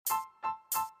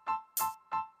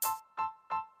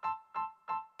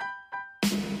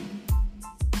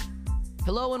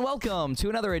Hello and welcome to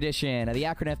another edition of the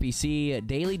Akron FBC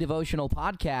Daily Devotional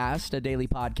Podcast, a daily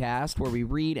podcast where we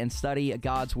read and study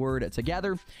God's Word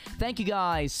together. Thank you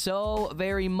guys so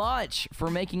very much for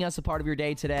making us a part of your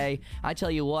day today. I tell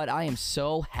you what, I am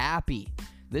so happy.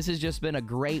 This has just been a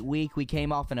great week. We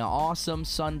came off an awesome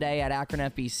Sunday at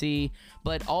Akron FBC,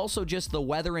 but also just the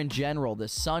weather in general, the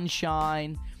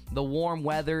sunshine, the warm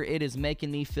weather, it is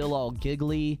making me feel all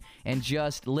giggly and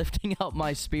just lifting up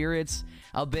my spirits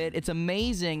a bit. It's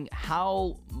amazing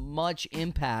how much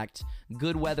impact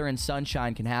good weather and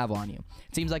sunshine can have on you.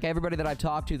 It seems like everybody that I've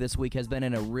talked to this week has been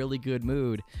in a really good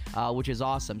mood, which is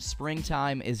awesome.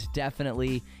 Springtime is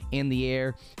definitely in the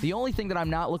air. The only thing that I'm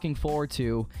not looking forward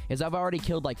to is I've already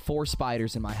killed like 4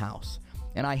 spiders in my house,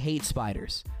 and I hate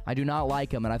spiders. I do not like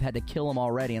them, and I've had to kill them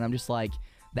already, and I'm just like,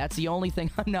 that's the only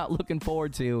thing I'm not looking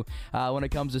forward to when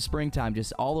it comes to springtime.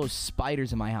 Just all those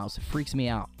spiders in my house. It freaks me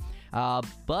out.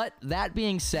 But that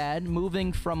being said,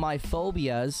 moving from my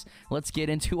phobias, let's get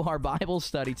into our Bible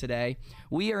study today.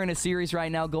 We are in a series right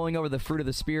now going over the fruit of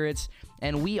the spirits,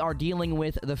 and we are dealing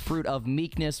with the fruit of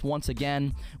meekness once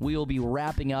again. We will be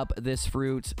wrapping up this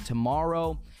fruit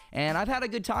tomorrow, and I've had a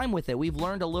good time with it. We've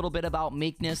learned a little bit about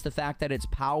meekness, the fact that it's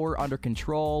power under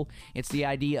control. It's the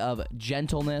idea of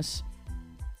gentleness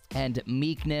and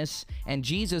meekness, and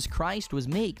Jesus Christ was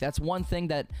meek. That's one thing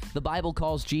that the Bible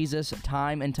calls Jesus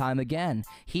time and time again.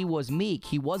 He was meek.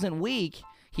 He wasn't weak.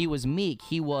 He was meek.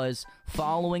 He was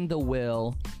following the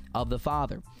will of the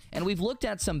Father. And we've looked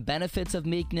at some benefits of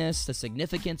meekness, the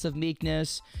significance of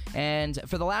meekness, and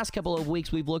for the last couple of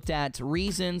weeks, we've looked at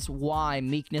reasons why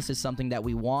meekness is something that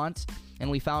we want. And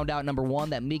we found out, number 1,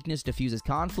 that meekness diffuses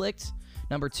conflict.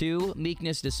 Number 2,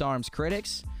 meekness disarms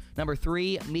critics. Number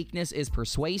 3, meekness is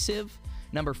persuasive.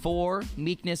 Number 4,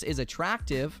 meekness is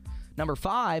attractive. Number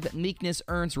 5, meekness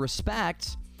earns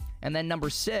respect. And then number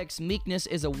 6, meekness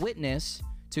is a witness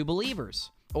to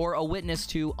believers or a witness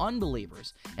to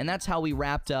unbelievers. And that's how we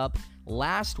wrapped up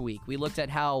last week. We looked at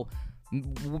how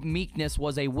meekness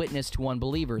was a witness to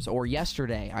unbelievers, or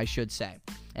yesterday, I should say.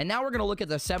 And now we're going to look at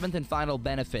the 7th and final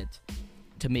benefit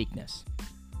to meekness.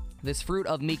 This fruit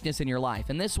of meekness in your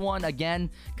life. And this one, again,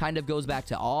 kind of goes back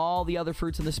to all the other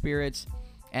fruits of the spirits,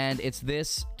 and it's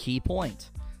this key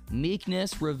point.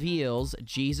 Meekness reveals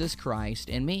Jesus Christ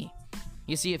in me.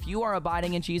 You see, if you are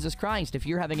abiding in Jesus Christ, if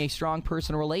you're having a strong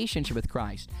personal relationship with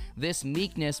Christ, this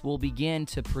meekness will begin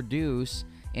to produce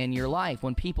in your life.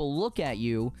 When people look at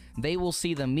you, they will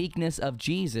see the meekness of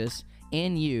Jesus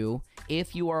in you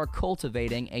if you are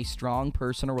cultivating a strong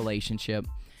personal relationship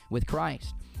with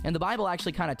Christ. And the Bible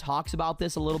actually kind of talks about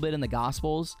this a little bit in the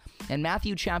Gospels. In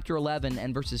Matthew chapter 11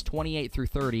 and verses 28 through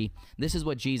 30, this is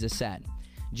what Jesus said.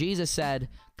 Jesus said,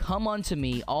 "Come unto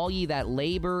me, all ye that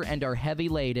labor and are heavy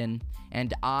laden,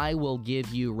 and I will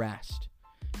give you rest.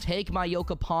 Take my yoke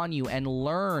upon you and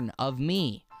learn of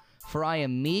me, for I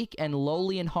am meek and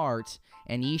lowly in heart,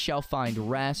 and ye shall find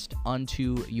rest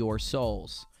unto your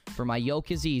souls. For my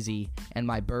yoke is easy and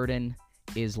my burden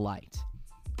is light."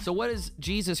 So what is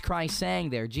Jesus Christ saying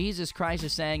there? Jesus Christ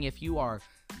is saying if you are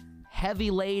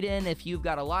heavy laden, if you've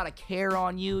got a lot of care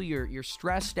on you, you're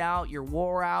stressed out, you're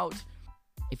wore out,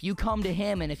 if you come to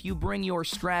Him and if you bring your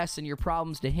stress and your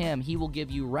problems to Him, He will give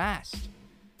you rest.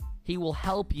 He will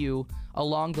help you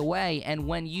along the way. And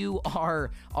when you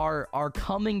are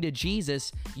coming to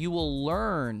Jesus, you will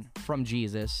learn from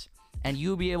Jesus, and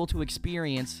you'll be able to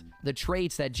experience the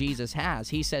traits that Jesus has.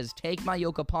 He says, "Take my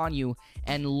yoke upon you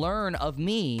and learn of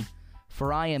me,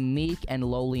 for I am meek and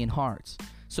lowly in heart."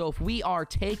 So if we are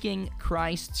taking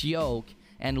Christ's yoke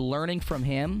and learning from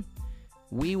Him,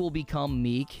 we will become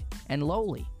meek and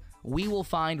lowly. We will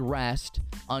find rest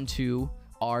unto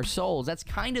our souls. That's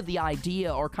kind of the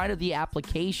idea, or kind of the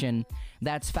application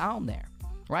that's found there,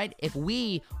 right? If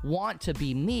we want to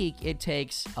be meek, it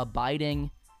takes abiding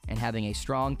and having a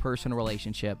strong personal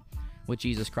relationship with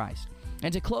Jesus Christ.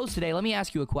 And to close today, let me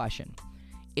ask you a question.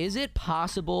 Is it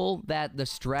possible that the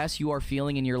stress you are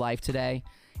feeling in your life today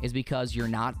is because you're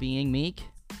not being meek?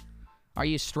 Are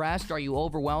you stressed? Are you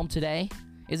overwhelmed today?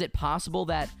 Is it possible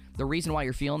that the reason why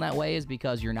you're feeling that way is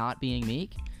because you're not being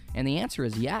meek? And the answer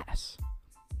is yes.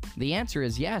 The answer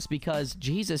is yes, because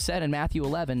Jesus said in Matthew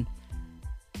 11,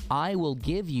 "I will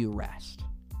give you rest."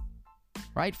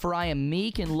 Right? "For I am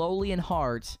meek and lowly in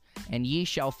heart, and ye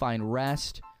shall find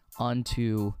rest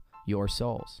unto your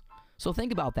souls." So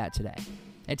think about that today.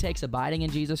 It takes abiding in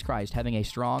Jesus Christ, having a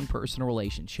strong personal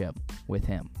relationship with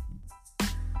Him.